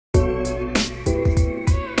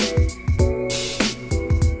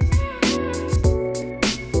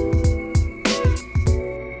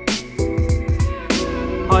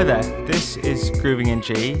grooving in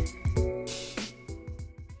G.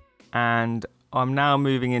 And I'm now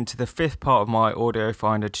moving into the fifth part of my Audio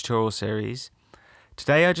Finder tutorial series.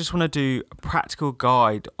 Today I just want to do a practical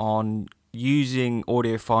guide on using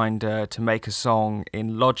Audio Finder to make a song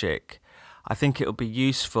in Logic. I think it'll be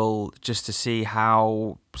useful just to see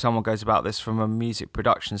how someone goes about this from a music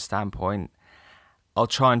production standpoint. I'll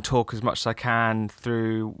try and talk as much as I can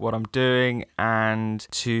through what I'm doing and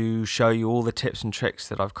to show you all the tips and tricks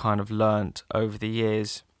that I've kind of learnt over the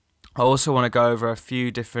years. I also want to go over a few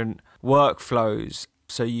different workflows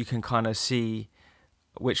so you can kind of see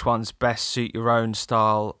which ones best suit your own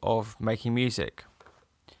style of making music.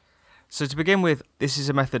 So to begin with, this is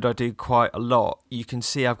a method I do quite a lot. You can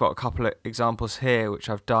see I've got a couple of examples here which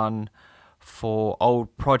I've done for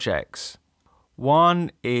old projects.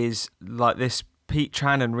 One is like this Pete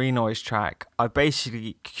Trannon Renoise track. I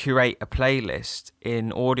basically curate a playlist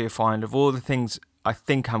in Audio Finder of all the things I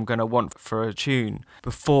think I'm going to want for a tune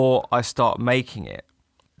before I start making it.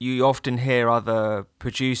 You often hear other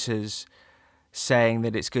producers saying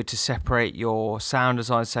that it's good to separate your sound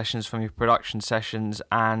design sessions from your production sessions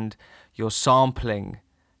and your sampling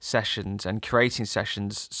sessions and curating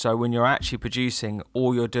sessions, so when you're actually producing,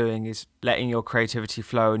 all you're doing is letting your creativity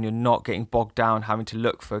flow and you're not getting bogged down having to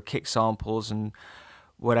look for kick samples and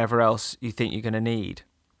whatever else you think you're going to need.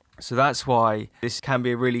 So that's why this can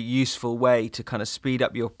be a really useful way to kind of speed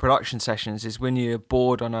up your production sessions, is when you're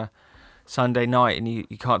bored on a Sunday night and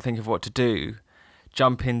you can't think of what to do,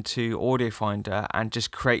 jump into Audio Finder and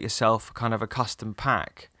just create yourself kind of a custom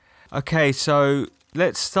pack. Okay, so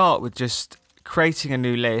let's start with just creating a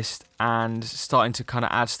new list and starting to kind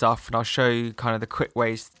of add stuff, and I'll show you kind of the quick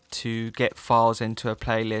ways to get files into a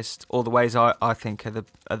playlist, or the ways I think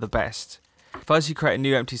are the best. First, you create a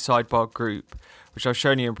new empty sidebar group, which I've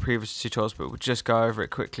shown you in previous tutorials, but we'll just go over it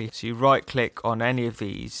quickly. So you right click on any of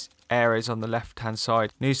these areas on the left hand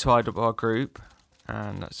side, new sidebar group,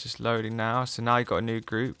 and that's just loading now. So now you've got a new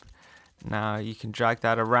group. Now you can drag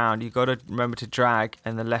that around. You've got to remember to drag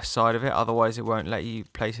in the left side of it, otherwise it won't let you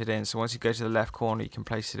place it in. So once you go to the left corner, you can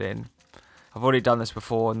place it in. I've already done this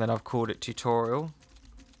before, and then I've called it tutorial.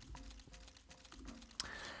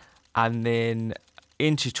 And then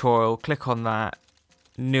in tutorial, click on that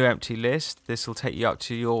new empty list. This will take you up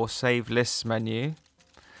to your save lists menu,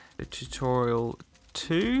 the tutorial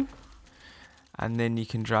 2, and then you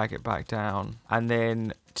can drag it back down. And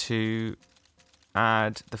then to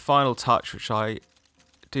add the final touch, which I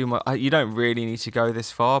do you don't really need to go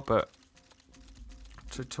this far, but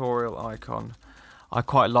tutorial icon. I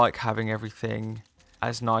quite like having everything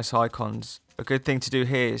as nice icons. A good thing to do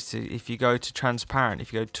here is if you go to transparent,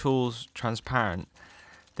 if you go tools transparent,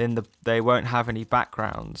 then they won't have any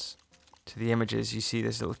backgrounds to the images. You see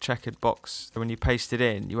this little checkered box. When you paste it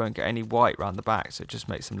in, you won't get any white around the back, so it just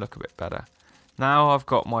makes them look a bit better. Now I've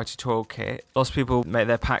got my tutorial kit. Lots of people make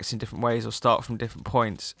their packs in different ways or start from different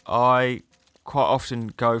points. I quite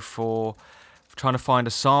often go for trying to find a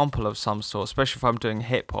sample of some sort, especially if I'm doing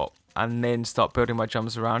hip hop, and then start building my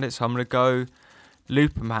drums around it. So I'm going to go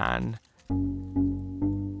Looperman.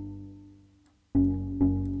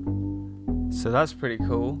 So that's pretty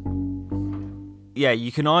cool. Yeah,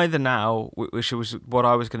 you can either now, which was what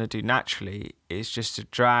I was going to do naturally, is just to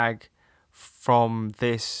drag from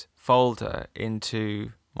this folder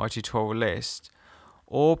into my tutorial list,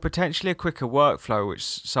 or potentially a quicker workflow, which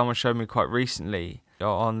someone showed me quite recently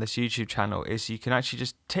on this YouTube channel, is you can actually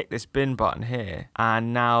just tick this bin button here,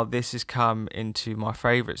 and now this has come into my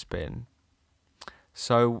favorites bin.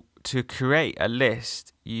 So to create a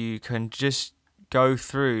list, you can just go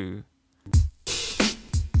through.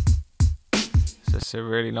 So it's a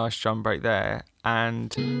really nice drum break there,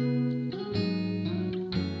 and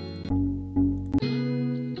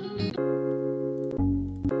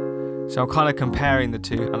so I'm kind of comparing the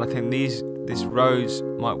two, and I think this rows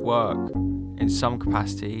might work in some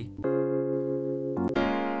capacity.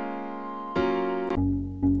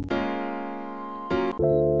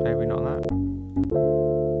 Maybe not that.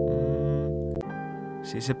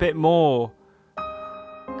 See, it's a bit more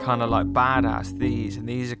kind of like badass, these, and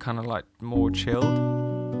these are kind of like more chilled.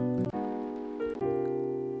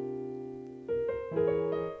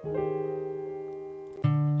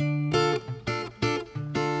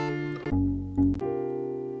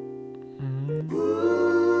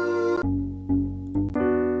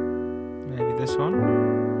 This one,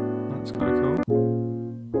 that's kind of cool.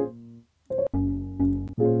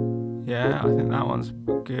 Yeah, I think that one's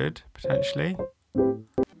good, potentially.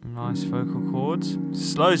 Nice vocal chords.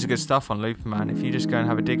 There's loads of good stuff on Looperman if you just go and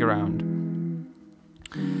have a dig around.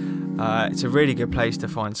 It's a really good place to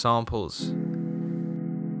find samples.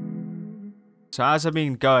 So as I've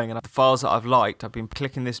been going and the files that I've liked, I've been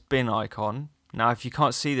clicking this bin icon. Now if you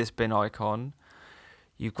can't see this bin icon,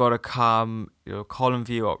 you've got to come your column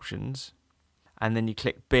view options and then you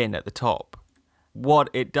click bin at the top. What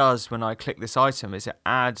it does when I click this item is it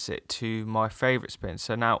adds it to my favorites bin.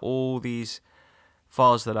 So now all these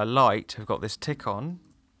files that I liked have got this tick on.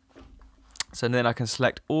 So then I can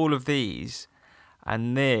select all of these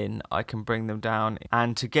and then I can bring them down.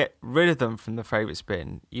 And to get rid of them from the favorites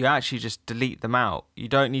bin, you actually just delete them out. You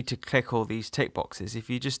don't need to click all these tick boxes. If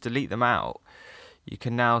you just delete them out, you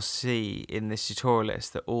can now see in this tutorial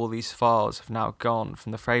list that all these files have now gone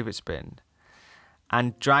from the favorites bin.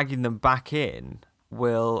 And dragging them back in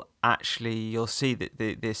will actually, you'll see that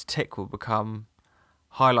this tick will become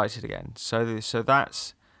highlighted again. So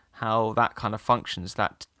that's how that kind of functions,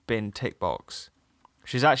 that bin tick box,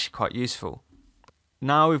 which is actually quite useful.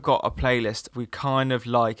 Now we've got a playlist we kind of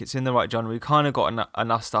like, it's in the right genre, we've kind of got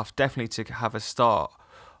enough stuff definitely to have a start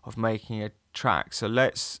of making a track. So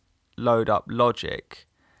let's load up Logic.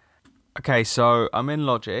 Okay, so I'm in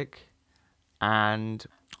Logic and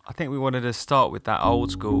I think we wanted to start with that old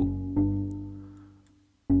school.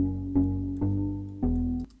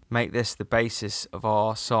 Make this the basis of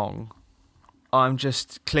our song. I'm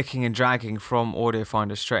just clicking and dragging from Audio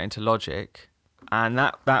Finder straight into Logic, and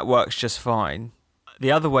that works just fine.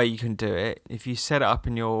 The other way you can do it, if you set it up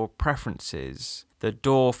in your preferences, the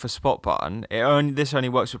DAW for spot button, this only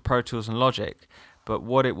works with Pro Tools and Logic, but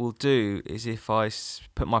what it will do is if I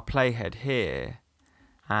put my playhead here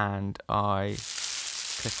and I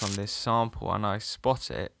click on this sample and I spot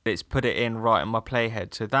it, it's put it in right on my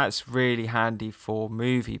playhead. So that's really handy for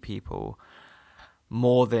movie people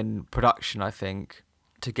more than production, I think,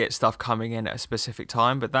 to get stuff coming in at a specific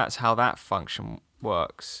time, but that's how that function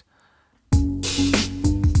works.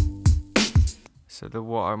 So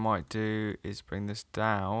what I might do is bring this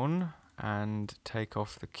down and take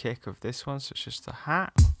off the kick of this one, so it's just a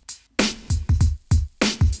hat.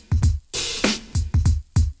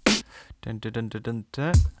 Dun, dun, dun, dun, dun, dun.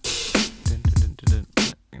 Dun, dun, dun, dun, dun.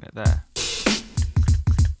 Bring it there.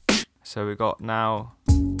 So we got now.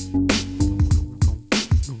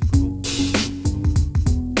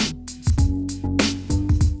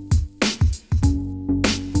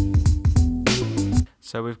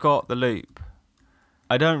 So we've got the loop.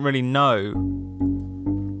 I don't really know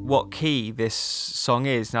what key this song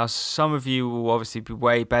is. Now some of you will obviously be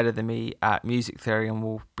way better than me at music theory and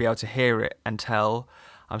will be able to hear it and tell.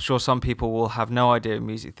 I'm sure some people will have no idea of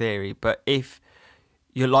music theory, but if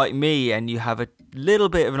you're like me and you have a little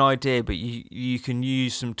bit of an idea but you can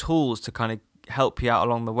use some tools to kind of help you out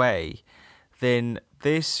along the way, then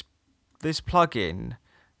this plugin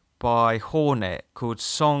by Hornet called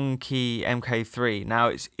Song Key MK3.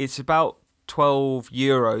 Now it's about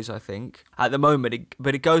 €12, I think, at the moment,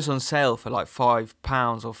 but it goes on sale for like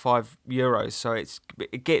 £5 or €5, so it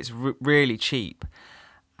gets really cheap,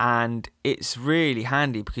 and it's really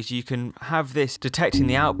handy because you can have this detecting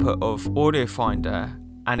the output of Audio Finder,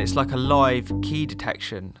 and it's like a live key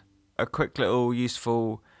detection. A quick little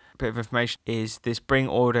useful bit of information is this bring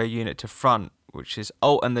audio unit to front, which is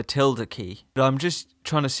Alt and the tilde key. But I'm just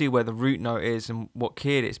trying to see where the root note is and what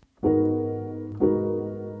key it is.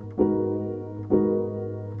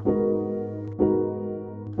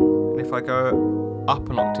 If I go up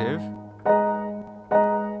an octave,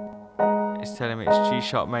 it's telling me it's G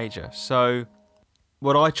sharp major. So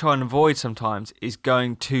what I try and avoid sometimes is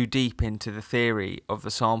going too deep into the theory of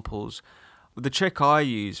the samples. The trick I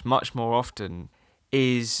use much more often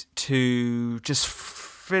is to just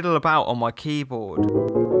fiddle about on my keyboard,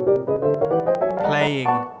 playing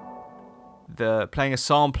a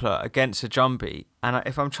sampler against a drum beat, and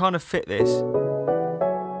if I'm trying to fit this,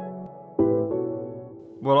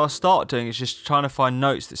 what I'll start doing is just trying to find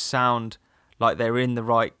notes that sound like they're in the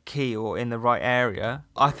right key or in the right area.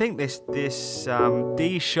 I think this D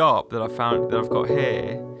sharp that I've got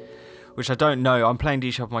here, which I don't know, I'm playing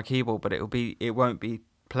D sharp on my keyboard, but it won't be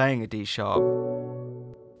playing a D sharp.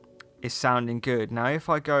 It's sounding good. Now if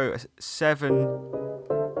I go 7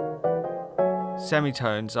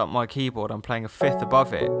 semitones up my keyboard, I'm playing a fifth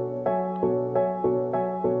above it.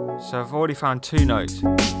 So I've already found 2 notes.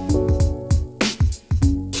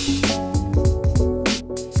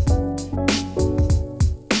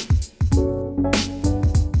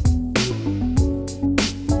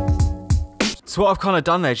 So what I've kind of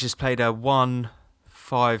done there is just played a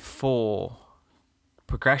 1-5-4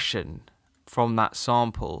 progression from that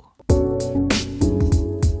sample.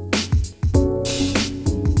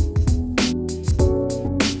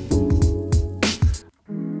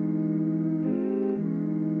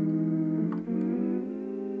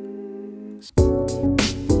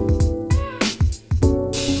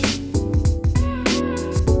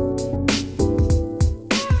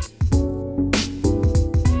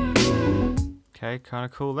 Okay, kind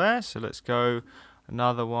of cool there. So let's go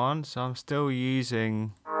another one. So I'm still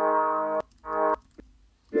using...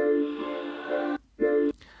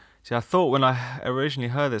 See, I thought when I originally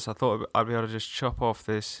heard this, I thought I'd be able to just chop off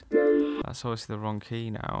this. That's obviously the wrong key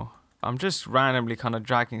now. I'm just randomly kind of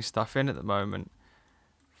dragging stuff in at the moment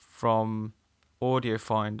from Audio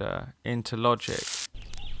Finder into Logic.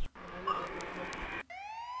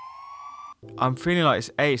 I'm feeling like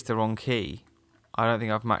it's the wrong key. I don't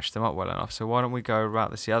think I've matched them up well enough, so why don't we go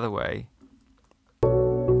about this the other way.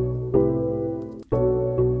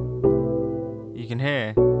 You can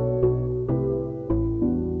hear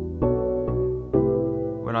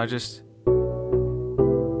when I just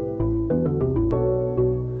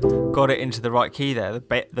got it into the right key there,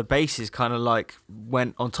 the basses kind of like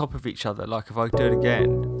went on top of each other. Like if I do it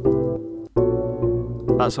again,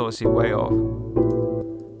 that's obviously way off.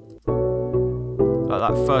 Like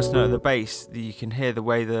that first note of the bass, you can hear the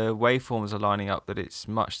way the waveforms are lining up, that it's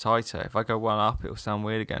much tighter. If I go one up, it'll sound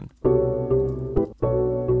weird again.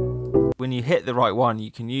 When you hit the right one, you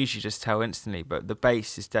can usually just tell instantly, but the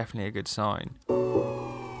bass is definitely a good sign.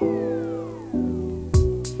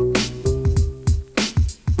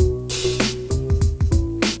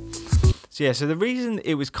 So yeah, so the reason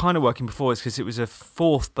it was kind of working before is because it was a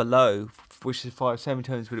fourth below, which is 5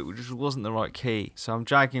 semitones, but it just wasn't the right key. So I'm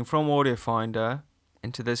dragging from Audio Finder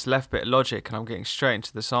into this left bit of Logic, and I'm getting straight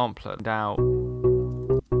into the sampler. Now,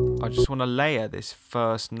 I just want to layer this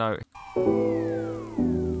first note.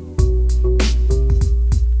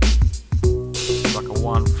 Like a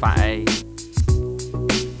 1 fat A.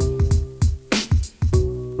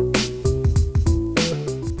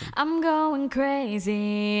 I'm going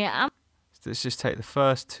crazy. So let's just take the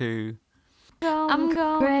first two. I'm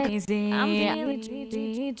going crazy.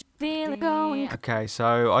 Okay,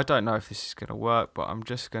 so I don't know if this is going to work, but I'm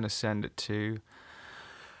just going to send it to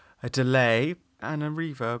a delay and a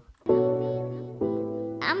reverb.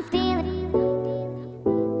 I'm feeling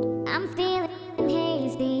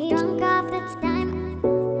hazy. Drunk off this time.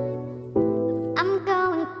 I'm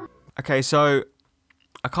going. Okay, so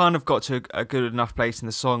I kind of got to a good enough place in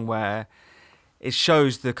the song where it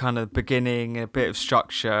shows the kind of beginning, a bit of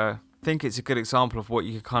structure. I think it's a good example of what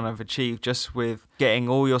you can kind of achieve just with getting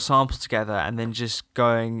all your samples together and then just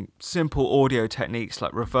going simple audio techniques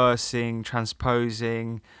like reversing,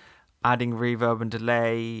 transposing, adding reverb and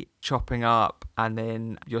delay, chopping up, and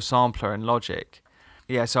then your sampler in Logic.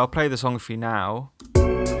 Yeah, so I'll play the song for you now.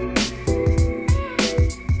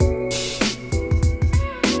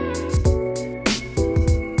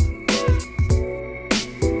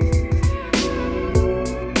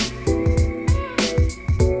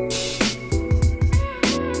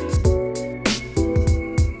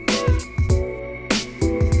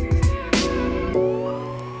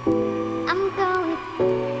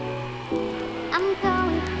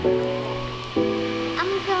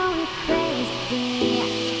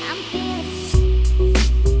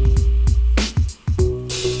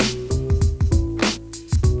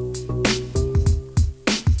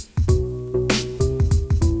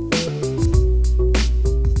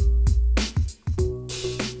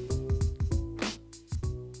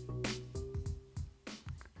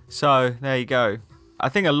 So there you go. I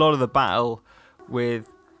think a lot of the battle with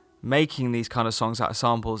making these kind of songs out of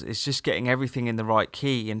samples is just getting everything in the right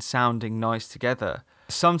key and sounding nice together.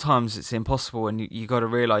 Sometimes it's impossible, and you got to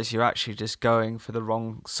realize you're actually just going for the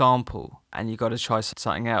wrong sample and you got to try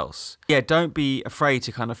something else. Yeah, don't be afraid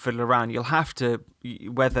to kind of fiddle around. You'll have to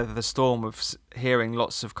weather the storm of hearing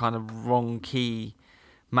lots of kind of wrong key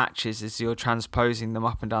matches as you're transposing them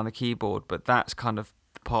up and down the keyboard, but that's kind of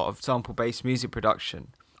part of sample-based music production.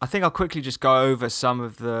 I think I'll quickly just go over some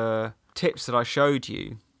of the tips that I showed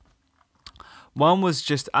you. One was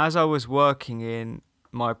just as I was working in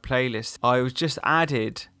my playlist, I was just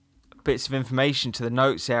added bits of information to the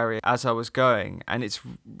notes area as I was going, and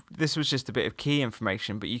this was just a bit of key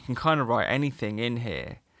information, but you can kind of write anything in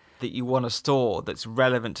here that you want to store that's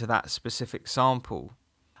relevant to that specific sample.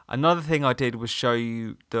 Another thing I did was show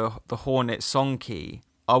you the Hornet Song Key.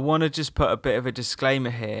 I want to just put a bit of a disclaimer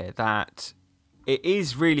here that it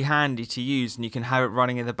is really handy to use and you can have it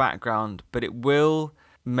running in the background, but it will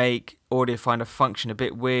make Audio Finder function a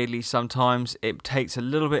bit weirdly sometimes. It takes a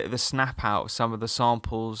little bit of the snap out of some of the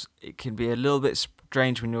samples. It can be a little bit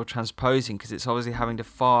strange when you're transposing because it's obviously having to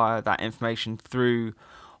fire that information through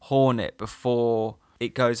Hornet before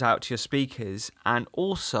it goes out to your speakers, and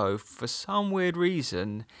also for some weird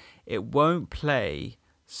reason it won't play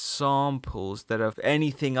samples that are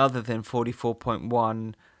anything other than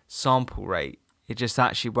 44.1 sample rate. It just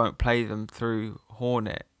actually won't play them through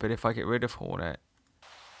Hornet, but if I get rid of Hornet,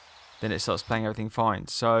 then it starts playing everything fine.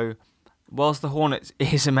 So whilst the Hornet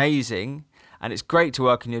is amazing and it's great to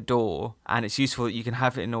work in your DAW and it's useful that you can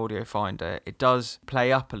have it in Audio Finder, it does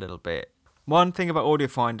play up a little bit. One thing about Audio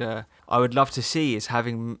Finder I would love to see is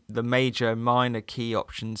having the major and minor key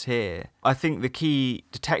options here. I think the key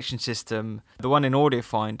detection system, the one in Audio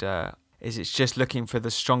Finder, is it's just looking for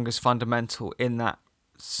the strongest fundamental in that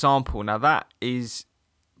sample. Now that is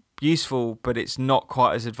useful, but it's not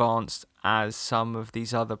quite as advanced as some of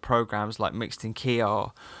these other programs like Mixed in Key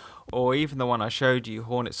are, or even the one I showed you,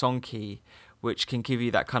 Hornet Song Key, which can give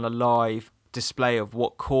you that kind of live display of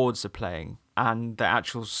what chords are playing and the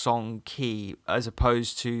actual song key as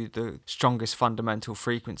opposed to the strongest fundamental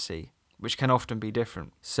frequency, which can often be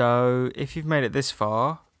different. So if you've made it this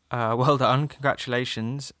far, well done,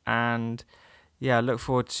 congratulations, and yeah, I look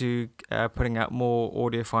forward to putting out more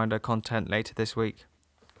Audio Finder content later this week.